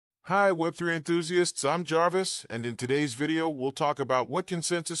Hi, Web3 enthusiasts. I'm Jarvis, and in today's video, we'll talk about what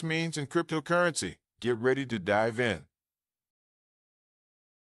consensus means in cryptocurrency. Get ready to dive in.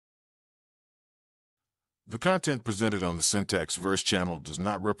 The content presented on the Syntaxverse channel does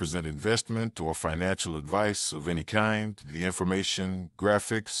not represent investment or financial advice of any kind. The information,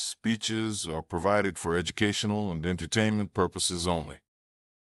 graphics, speeches are provided for educational and entertainment purposes only.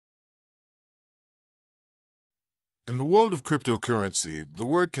 In the world of cryptocurrency, the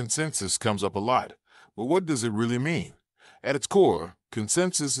word consensus comes up a lot. But what does it really mean? At its core,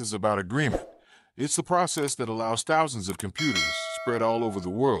 consensus is about agreement. It's the process that allows thousands of computers spread all over the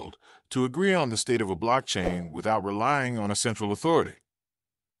world to agree on the state of a blockchain without relying on a central authority.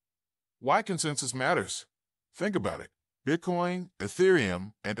 Why consensus matters? Think about it. Bitcoin,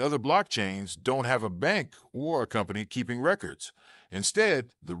 Ethereum, and other blockchains don't have a bank or a company keeping records. Instead,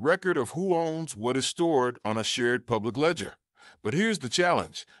 the record of who owns what is stored on a shared public ledger. But here's the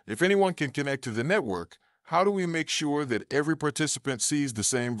challenge. If anyone can connect to the network, how do we make sure that every participant sees the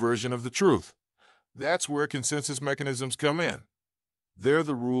same version of the truth? That's where consensus mechanisms come in. They're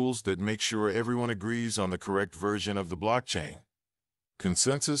the rules that make sure everyone agrees on the correct version of the blockchain.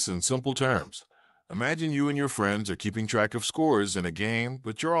 Consensus in simple terms. Imagine you and your friends are keeping track of scores in a game,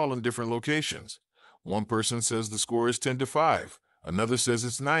 but you're all in different locations. One person says the score is 10-5, another says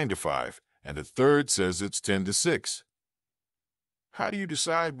it's 9-5, and a third says it's 10-6. How do you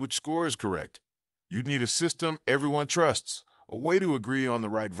decide which score is correct? You need a system everyone trusts, a way to agree on the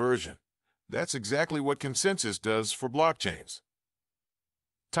right version. That's exactly what consensus does for blockchains.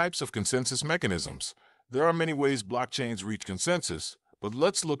 Types of consensus mechanisms. There are many ways blockchains reach consensus, but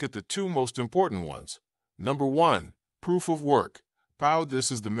let's look at the two most important ones. Number 1, proof of work.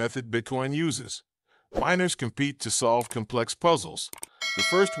 This is the method Bitcoin uses. Miners compete to solve complex puzzles. The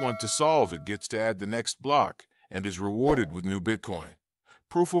first one to solve it gets to add the next block and is rewarded with new Bitcoin.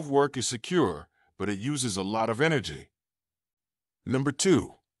 Proof of work is secure, but it uses a lot of energy. Number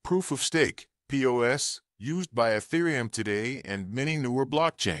 2, proof of stake, POS, used by Ethereum today and many newer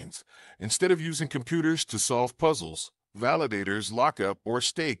blockchains. Instead of using computers to solve puzzles, validators lock up or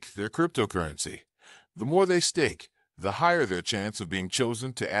stake their cryptocurrency. The more they stake, the higher their chance of being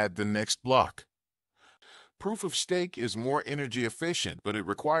chosen to add the next block. Proof of stake is more energy efficient, but it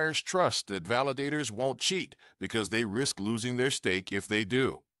requires trust that validators won't cheat because they risk losing their stake if they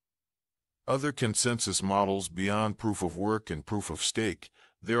do. Other consensus models beyond proof of work and proof of stake,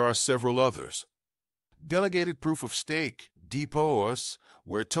 there are several others. Delegated proof of stake, deepen,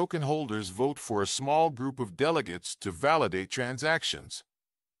 where token holders vote for a small group of delegates to validate transactions.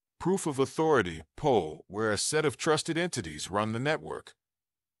 Proof of authority, POW, where a set of trusted entities run the network.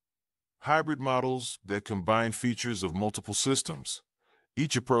 Hybrid models that combine features of multiple systems.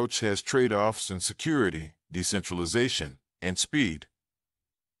 Each approach has trade-offs in security, decentralization, and speed.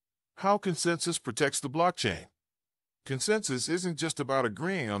 How consensus protects the blockchain? Consensus isn't just about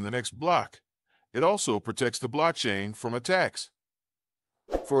agreeing on the next block. It also protects the blockchain from attacks.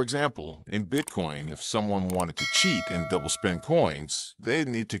 For example, in Bitcoin, if someone wanted to cheat and double spend coins, they'd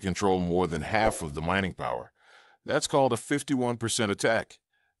need to control more than half of the mining power. That's called a 51% attack.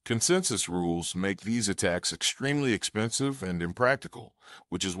 Consensus rules make these attacks extremely expensive and impractical,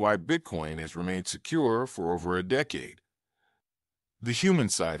 which is why Bitcoin has remained secure for over a decade. The human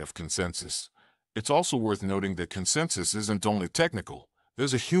side of consensus. It's also worth noting that consensus isn't only technical.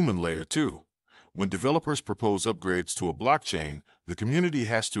 There's a human layer too. When developers propose upgrades to a blockchain, the community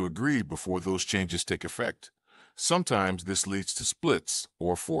has to agree before those changes take effect. Sometimes this leads to splits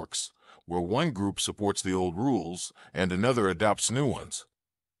or forks, where one group supports the old rules and another adopts new ones.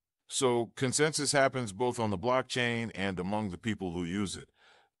 So consensus happens both on the blockchain and among the people who use it.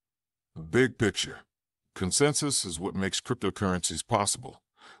 Big picture. Consensus is what makes cryptocurrencies possible.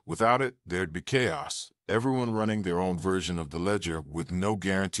 Without it, there'd be chaos, everyone running their own version of the ledger with no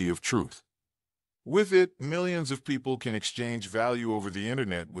guarantee of truth. With it, millions of people can exchange value over the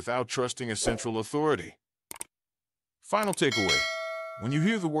internet without trusting a central authority. Final takeaway. When you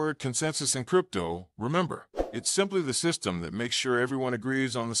hear the word consensus in crypto, remember, it's simply the system that makes sure everyone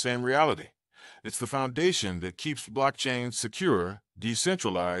agrees on the same reality. It's the foundation that keeps blockchains secure,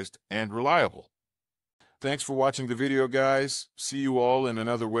 decentralized, and reliable. Thanks for watching the video, guys. See you all in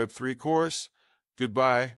another Web3 course. Goodbye.